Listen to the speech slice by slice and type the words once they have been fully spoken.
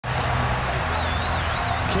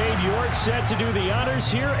Cade York set to do the honors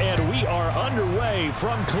here, and we are underway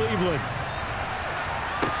from Cleveland.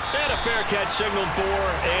 And a fair catch signaled for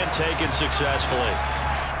and taken successfully.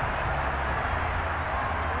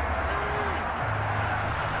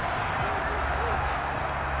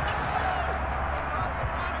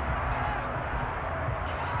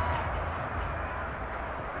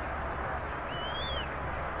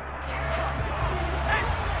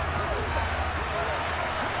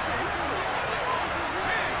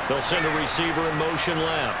 They'll send a receiver in motion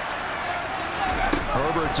left.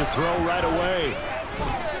 Herbert to throw right away.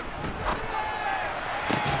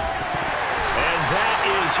 And that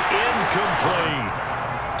is incomplete.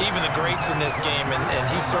 Even the greats in this game, and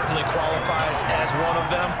he certainly qualifies as one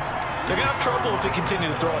of them, they're going to have trouble if he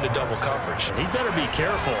continues to throw into double coverage. He better be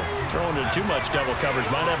careful. Throwing into too much double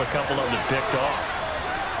coverage might have a couple of them picked off.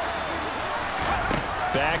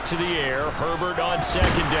 Back to the air. Herbert on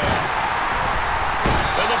second down.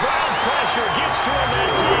 And the Browns pressure gets to him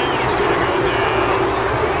that time, and he's going to go down.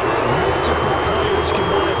 Multiple players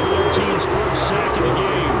combined for their team's first sack in the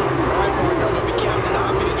game. All right, partner, I'm going to be Captain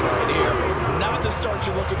Obvious right here. Not the start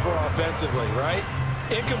you're looking for offensively, right?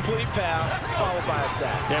 Incomplete pass, followed by a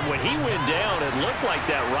sack. And when he went down, it looked like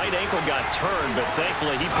that right ankle got turned, but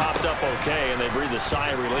thankfully he popped up okay, and they breathed a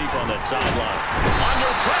sigh of relief on that sideline.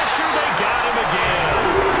 Under pressure, they got him again.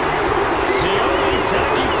 Sione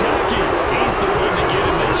Taki. He's the one to get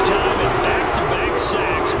him this time, and back-to-back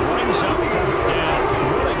sacks brings up fourth down.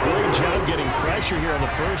 What a great job getting pressure here on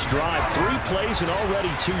the first drive. 3 plays and already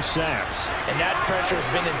 2 sacks. And that pressure has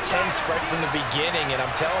been intense right from the beginning, and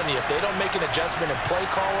I'm telling you, if they don't make an adjustment in play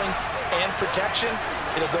calling and protection,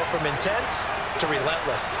 it'll go from intense to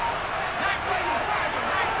relentless.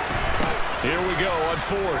 Here we go on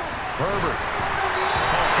fourth. Herbert.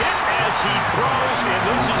 A hit as he throws, and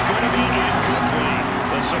this is going to be incomplete.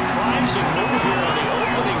 A surprising move here on the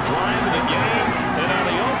opening drive of the game. And on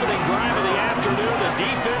the opening drive of the afternoon, the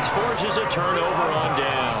defense forces a turnover on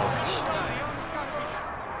downs.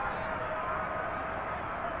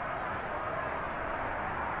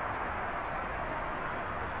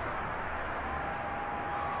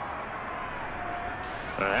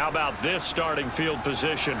 How about this starting field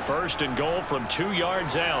position? First and goal from 2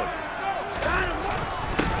 yards out.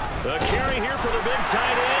 The carry here for the big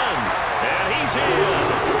tight end. And he's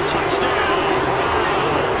in. Touchdown,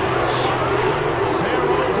 Browns.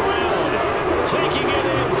 Pharaoh Brown taking it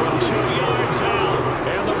in from 2 yards out.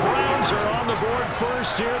 And the Browns are on the board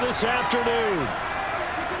first here this afternoon.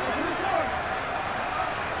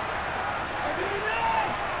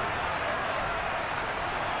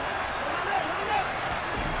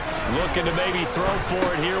 Looking to maybe throw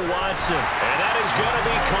for it here, Watson. And that is going to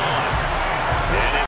be caught. And